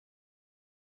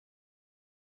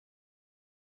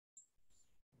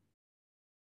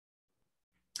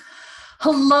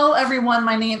Hello, everyone.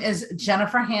 My name is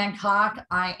Jennifer Hancock.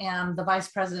 I am the Vice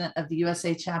President of the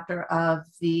USA chapter of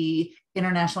the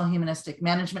International Humanistic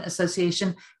Management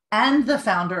Association and the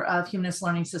founder of Humanist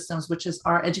Learning Systems, which is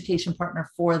our education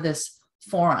partner for this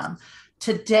forum.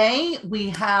 Today,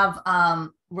 we're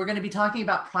going to be talking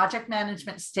about project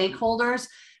management stakeholders,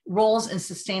 roles and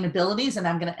sustainabilities, and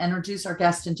I'm going to introduce our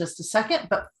guest in just a second.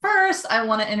 But first, I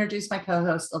want to introduce my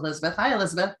co-host, Elizabeth. Hi,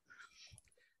 Elizabeth.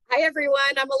 Hi, everyone.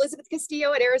 I'm Elizabeth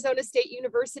Castillo at Arizona State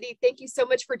University. Thank you so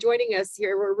much for joining us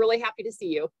here. We're really happy to see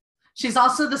you. She's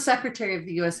also the secretary of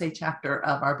the USA chapter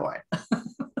of our board.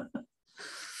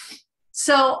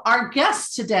 So our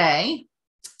guest today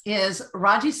is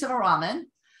Raji Sivaraman.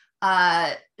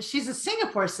 She's a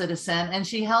Singapore citizen, and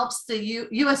she helps the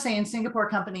USA and Singapore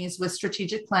companies with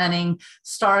strategic planning,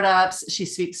 startups. She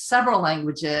speaks several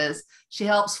languages. She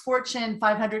helps Fortune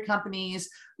 500 companies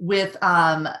with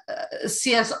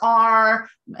CSR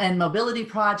and mobility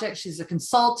projects. She's a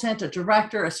consultant, a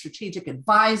director, a strategic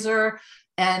advisor,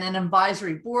 and an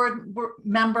advisory board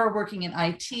member working in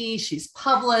IT. She's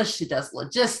published, she does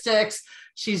logistics.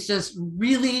 She's just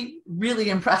really, really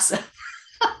impressive.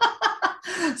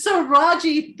 So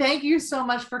Raji, thank you so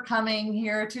much for coming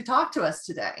here to talk to us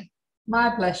today.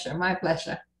 My pleasure, my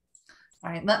pleasure.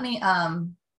 All right, let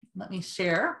me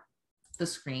share the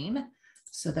screen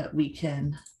so that we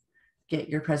can get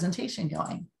your presentation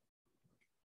going.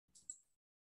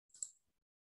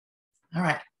 All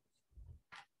right.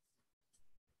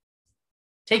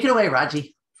 Take it away,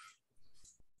 Raji.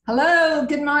 Hello,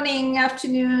 good morning,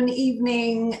 afternoon,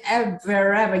 evening,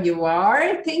 wherever you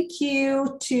are. Thank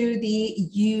you to the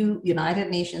United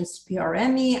Nations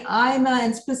PRME, IMA,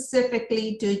 and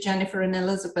specifically to Jennifer and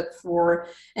Elizabeth for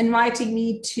inviting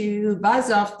me to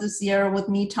buzz off this year with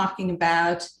me talking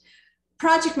about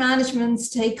project management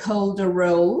stakeholder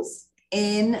roles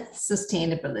in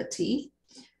sustainability.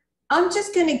 I'm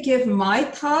just going to give my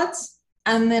thoughts,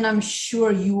 and then I'm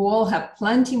sure you all have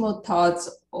plenty more thoughts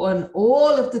on all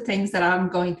of the things that I'm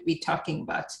going to be talking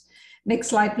about. Next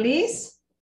slide, please.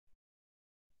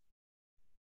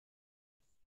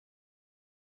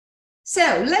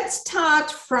 So let's start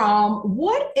from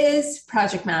what is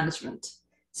project management?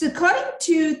 So according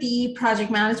to the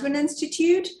Project Management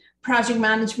Institute, project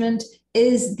management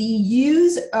is the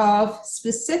use of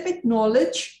specific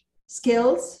knowledge,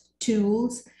 skills,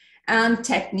 tools, and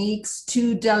techniques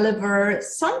to deliver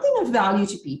something of value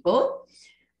to people.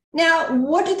 Now,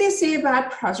 what do they say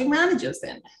about project managers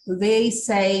then? They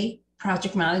say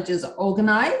project managers are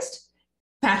organized,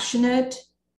 passionate,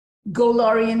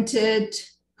 goal-oriented,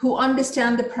 who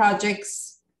understand the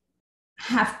projects,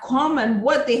 have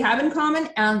what they have in common,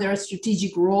 and their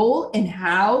strategic role in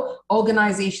how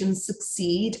organizations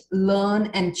succeed, learn,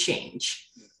 and change.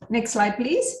 Next slide,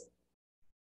 please.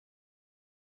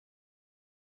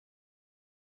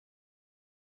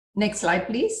 Next slide,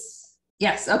 please.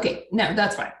 Yes, okay, no,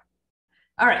 that's fine.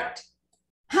 All right,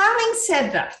 having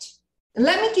said that,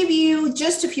 let me give you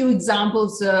just a few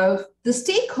examples of the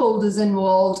stakeholders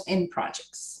involved in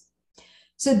projects.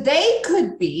 So they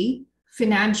could be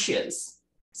financiers,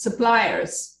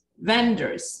 suppliers,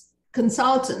 vendors,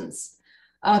 consultants,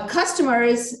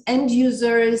 customers, end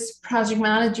users, project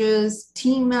managers,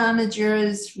 team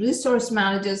managers, resource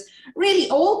managers, really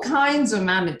all kinds of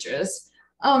managers.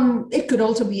 It could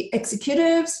also be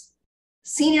executives,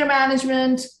 senior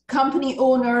management, company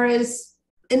owners,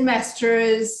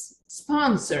 investors,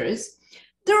 sponsors.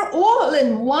 They're all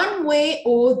in one way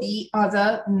or the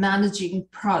other managing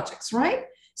projects, right?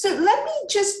 So let me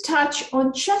just touch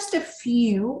on just a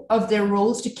few of their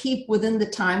roles to keep within the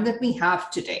time that we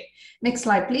have today. Next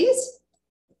slide, please.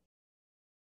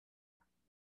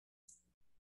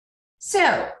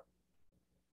 So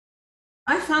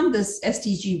I found this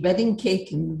SDG wedding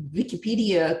cake in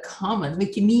Wikimedia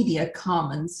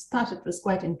Commons, thought it was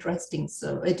quite interesting,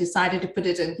 so I decided to put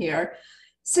it in here.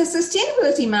 So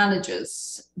sustainability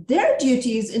managers, their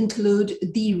duties include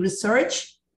the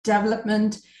research,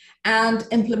 development, and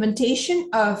implementation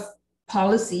of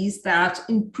policies that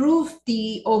improve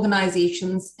the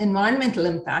organization's environmental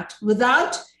impact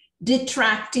without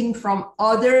detracting from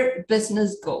other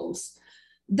business goals.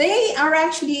 They are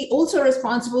actually also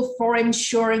responsible for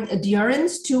ensuring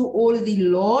adherence to all of the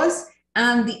laws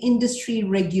and the industry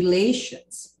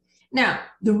regulations. Now,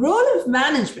 the role of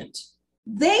management,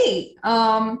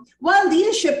 while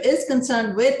leadership is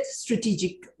concerned with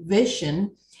strategic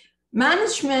vision,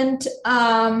 management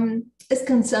is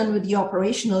concerned with the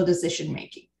operational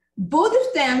decision-making. Both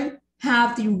of them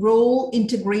have the role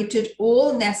integrated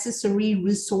all necessary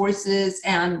resources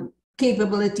and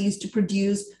capabilities to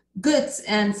produce goods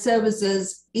and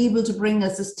services able to bring a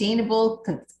sustainable,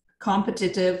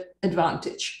 competitive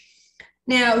advantage.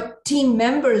 Now, team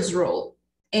members' role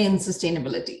in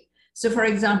sustainability. So for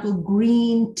example,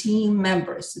 green team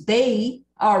members, they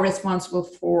are responsible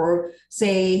for,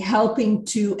 say, helping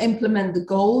to implement the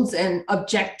goals and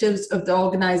objectives of the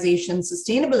organization's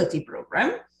sustainability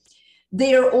program.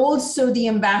 They are also the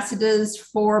ambassadors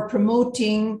for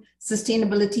promoting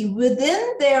sustainability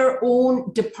within their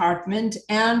own department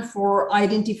and for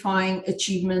identifying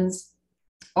achievements,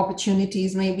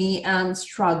 opportunities maybe, and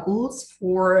struggles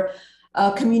for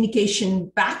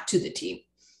communication back to the team.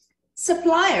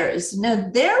 Suppliers, now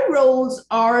their roles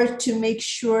are to make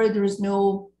sure there is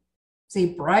no,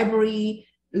 say, bribery,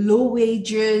 low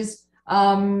wages,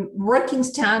 working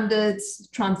standards,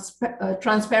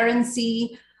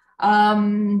 transparency,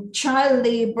 child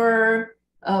labor,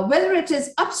 whether it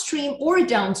is upstream or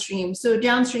downstream. So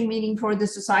downstream meaning for the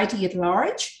society at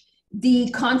large, the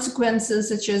consequences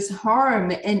such as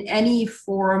harm in any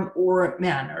form or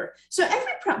manner. So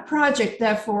every project,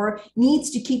 therefore, needs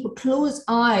to keep a close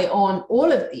eye on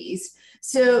all of these.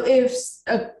 So if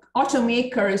an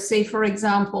automaker, say, for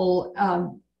example,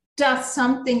 does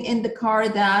something in the car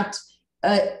that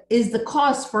is the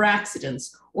cause for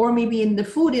accidents, or maybe in the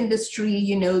food industry,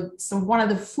 you know, one of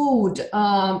the food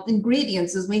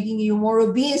ingredients is making you more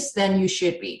obese than you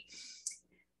should be.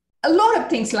 A lot of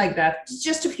things like that,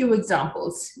 just a few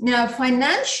examples. Now,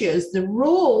 financiers, the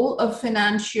role of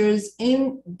financiers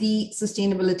in the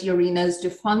sustainability arena is to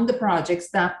fund the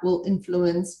projects that will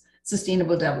influence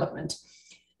sustainable development.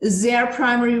 Their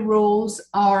primary roles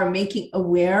are making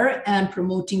aware and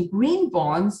promoting green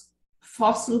bonds,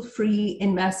 fossil-free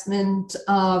investment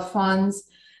funds.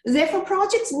 Therefore,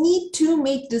 projects need to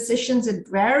make decisions at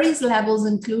various levels,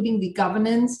 including the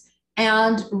governance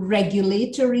and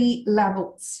regulatory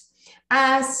levels.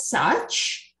 As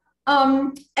such,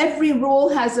 every role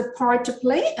has a part to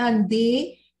play, and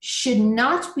they should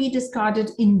not be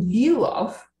discarded in lieu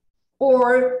of,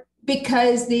 or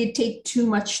because they take too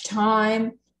much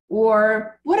time,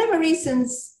 or whatever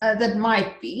reasons that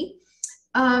might be.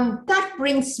 That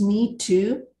brings me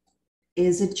to,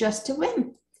 is it just a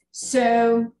whim?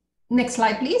 So next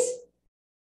slide, please.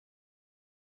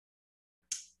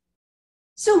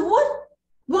 So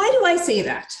why do I say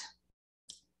that?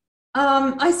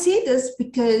 I say this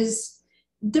because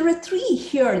there are three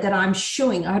here that I'm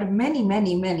showing out of many,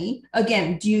 many, many,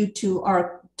 again, due to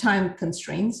our time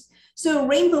constraints. So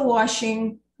rainbow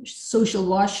washing, social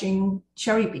washing,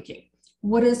 cherry picking.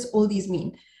 What does all these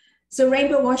mean? So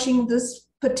rainbow washing, this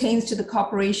pertains to the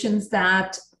corporations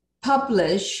that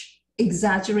publish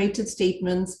exaggerated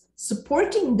statements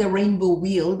supporting the rainbow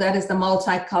wheel, that is the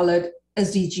multicolored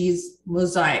SDGs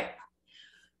mosaic,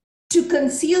 to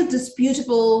conceal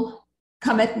disputable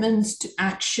commitments to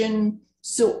action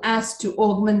so as to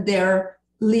augment their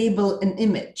label and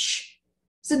image.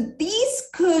 So these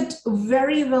could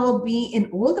very well be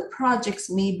in all the projects,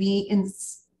 maybe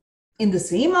in the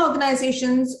same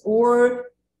organizations or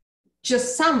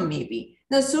just some maybe.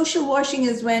 Now, social washing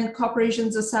is when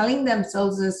corporations are selling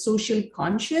themselves as socially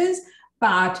conscious,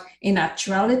 but in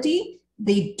actuality,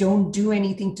 they don't do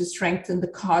anything to strengthen the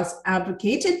cause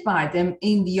advocated by them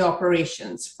in the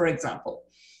operations, for example.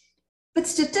 But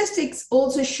statistics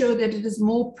also show that it is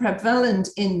more prevalent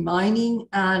in mining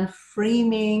and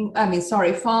farming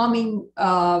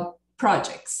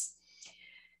projects.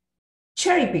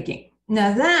 Cherry picking.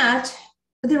 Now that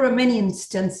there are many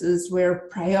instances where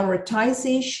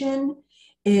prioritization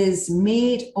is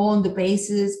made on the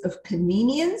basis of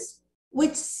convenience,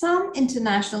 which some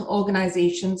international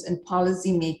organizations and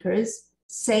policymakers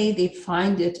say they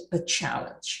find it a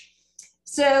challenge.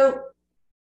 So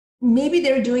maybe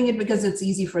they're doing it because it's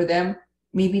easy for them.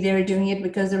 Maybe they're doing it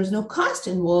because there's no cost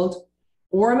involved,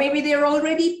 or maybe they're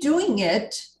already doing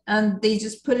it and they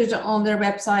just put it on their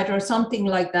website or something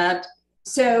like that.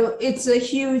 So it's a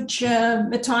huge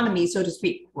metonymy, so to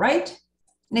speak, right?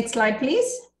 Next slide,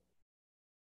 please.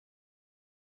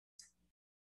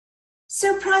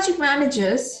 So project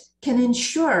managers can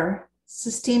ensure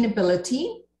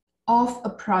sustainability of a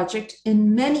project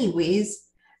in many ways,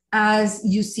 as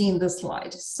you see in the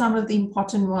slide. Some of the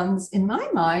important ones in my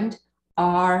mind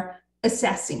are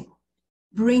assessing,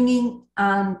 bringing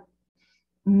and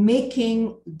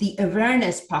making the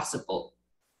awareness possible,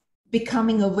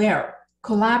 becoming aware,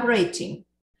 collaborating,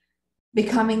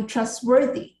 becoming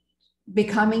trustworthy,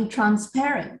 becoming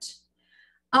transparent.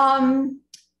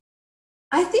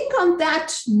 I think on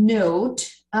that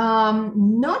note,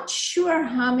 not sure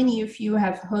how many of you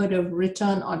have heard of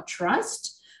return on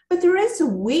trust, but there is a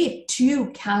way to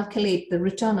calculate the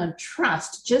return on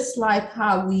trust, just like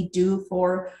how we do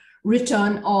for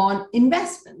return on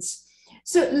investments.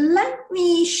 So let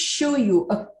me show you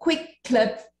a quick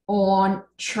clip on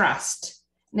trust.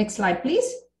 Next slide, please.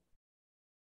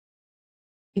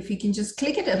 If you can just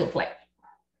click it, it'll play.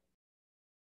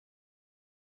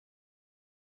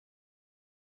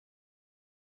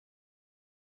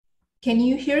 Can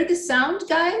you hear the sound,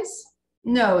 guys?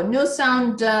 No, no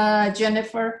sound,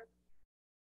 Jennifer.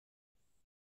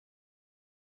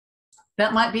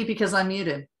 That might be because I'm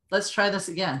muted. Let's try this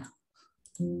again.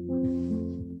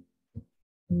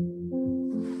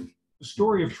 The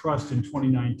story of trust in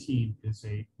 2019 is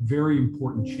a very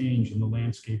important change in the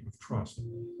landscape of trust.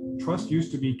 Trust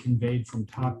used to be conveyed from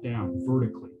top down,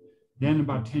 vertically. Then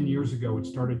about 10 years ago, it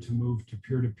started to move to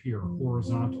peer-to-peer,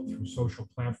 horizontal, through social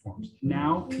platforms.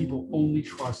 Now people only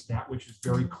trust that which is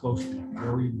very close to them,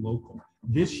 very local.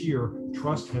 This year,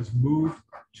 trust has moved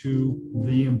to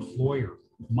the employer.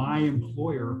 My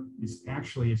employer is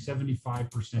actually at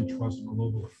 75% trust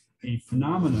globally, a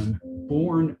phenomenon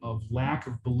born of lack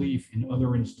of belief in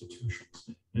other institutions,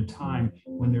 at a time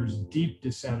when there's deep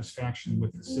dissatisfaction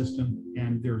with the system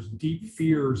and there's deep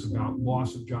fears about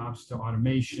loss of jobs to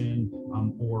automation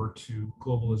or to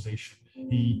globalization.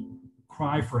 The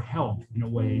cry for help, in a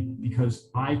way, because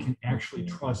I can actually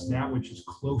trust that which is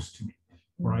close to me,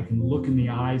 where I can look in the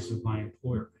eyes of my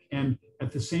employer. And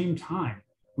at the same time,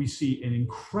 we see an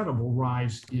incredible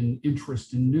rise in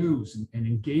interest in news and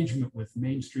engagement with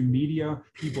mainstream media.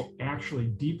 People actually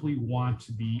deeply want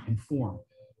to be informed.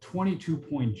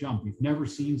 22-point jump. We've never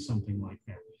seen something like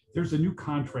that. There's a new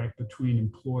contract between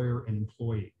employer and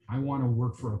employee. I want to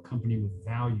work for a company with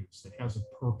values, that has a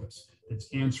purpose, that's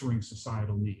answering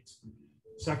societal needs.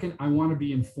 Second, I want to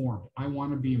be informed. I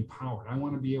want to be empowered. I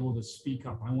want to be able to speak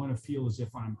up. I want to feel as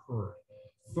if I'm heard.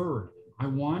 Third, I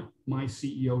want my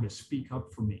CEO to speak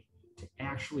up for me, to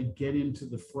actually get into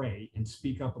the fray and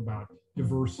speak up about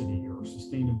diversity or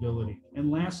sustainability. And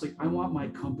lastly, I want my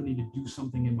company to do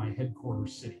something in my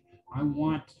headquarters city. I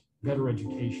want better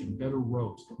education, better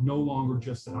roads, no longer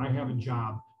just that I have a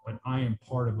job, but I am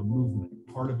part of a movement,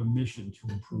 part of a mission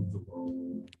to improve the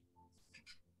world.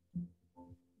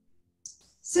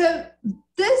 So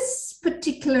this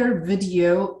particular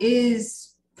video is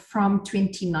from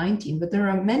 2019, but there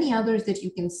are many others that you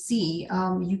can see.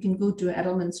 You can go to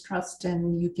Edelman's Trust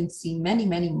and you can see many,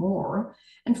 many more.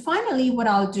 And finally, what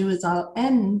I'll do is I'll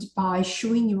end by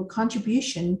showing you a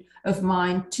contribution of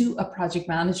mine to a project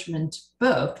management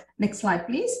book. Next slide,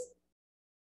 please.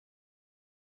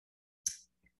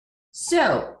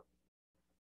 So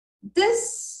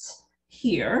this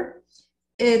here,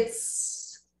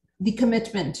 it's the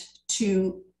commitment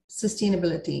to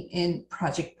sustainability in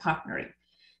project partnering.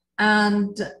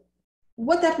 And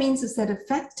what that means is that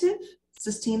effective,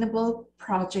 sustainable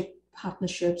project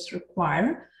partnerships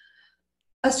require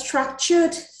a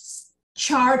structured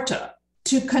charter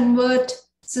to convert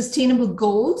sustainable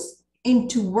goals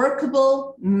into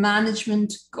workable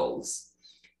management goals.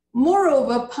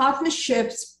 Moreover,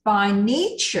 partnerships by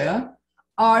nature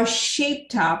are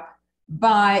shaped up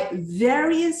by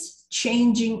various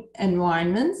changing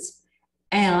environments,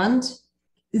 and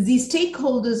the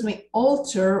stakeholders may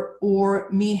alter or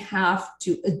may have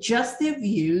to adjust their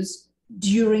views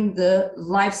during the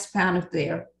lifespan of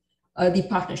their the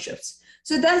partnerships.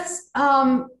 So that's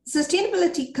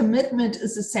sustainability commitment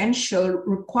is essential,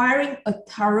 requiring a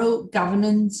thorough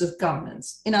governance of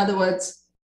governance. In other words,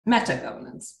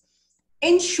 meta-governance.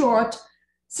 In short,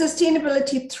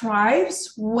 sustainability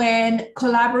thrives when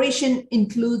collaboration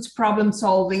includes problem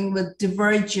solving with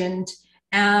divergent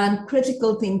and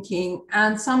critical thinking,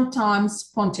 and sometimes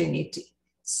spontaneity.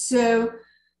 So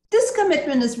this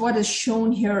commitment is what is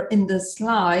shown here in this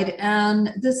slide,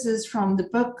 and this is from the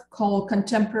book called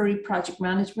Contemporary Project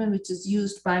Management, which is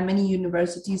used by many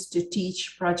universities to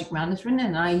teach project management,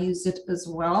 and I use it as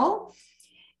well.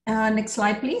 Next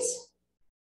slide, please.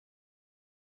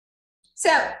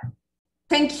 So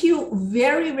thank you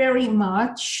very, very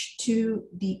much to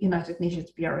the United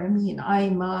Nations PRME and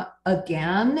IMA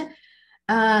again.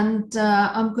 And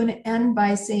I'm going to end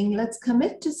by saying, let's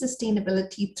commit to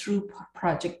sustainability through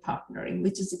project partnering,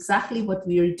 which is exactly what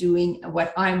we are doing,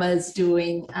 what IMA is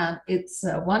doing. And it's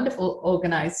a wonderful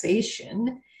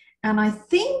organization. And I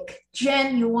think,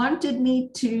 Jen, you wanted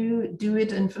me to do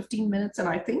it in 15 minutes, and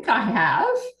I think I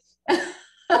have.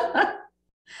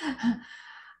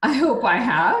 I hope I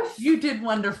have. You did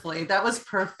wonderfully. That was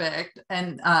perfect.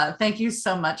 And thank you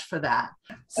so much for that.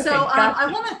 Okay, so I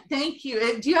want to thank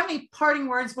you. Do you have any parting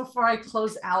words before I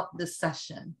close out this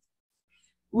session?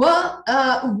 Well,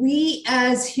 we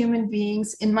as human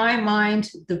beings, in my mind,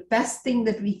 the best thing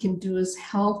that we can do is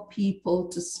help people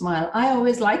to smile. I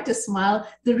always like to smile.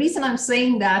 The reason I'm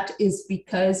saying that is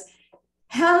because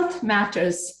Health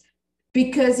matters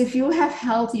because if you have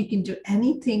health, you can do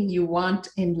anything you want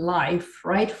in life,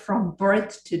 right from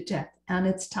birth to death. And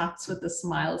it starts with a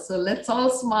smile. So let's all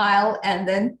smile and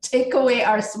then take away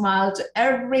our smile to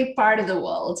every part of the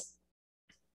world.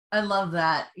 I love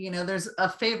that. There's a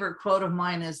favorite quote of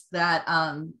mine is that,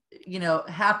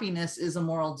 happiness is a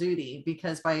moral duty,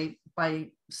 because by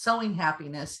sowing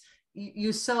happiness,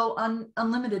 you sow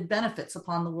unlimited benefits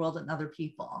upon the world and other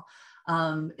people.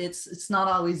 It's not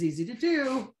always easy to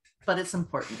do, but it's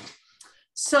important.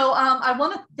 So I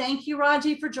want to thank you,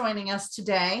 Raji, for joining us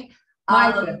today.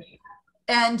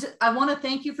 And I want to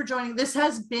thank you for joining. This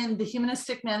has been the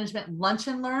Humanistic Management Lunch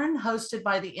and Learn, hosted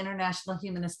by the International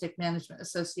Humanistic Management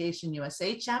Association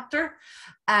USA chapter.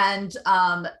 And,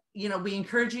 we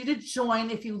encourage you to join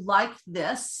if you like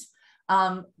this.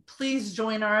 Please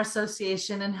join our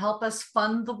association and help us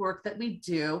fund the work that we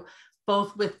do,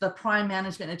 both with the Prime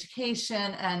Management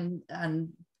Education and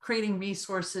creating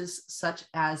resources such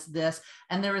as this.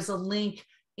 And there is a link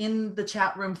in the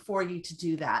chat room for you to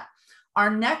do that. Our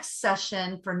next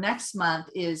session for next month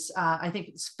is, I think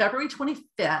it's February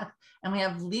 25th, and we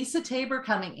have Lisa Tabor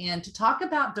coming in to talk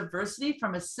about diversity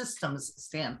from a systems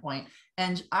standpoint.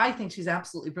 And I think she's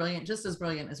absolutely brilliant, just as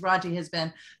brilliant as Raji has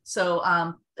been. So,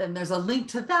 and there's a link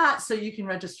to that so you can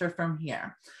register from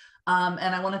here.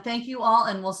 And I want to thank you all,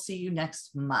 and we'll see you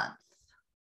next month.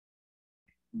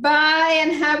 Bye,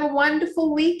 and have a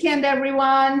wonderful weekend,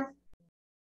 everyone.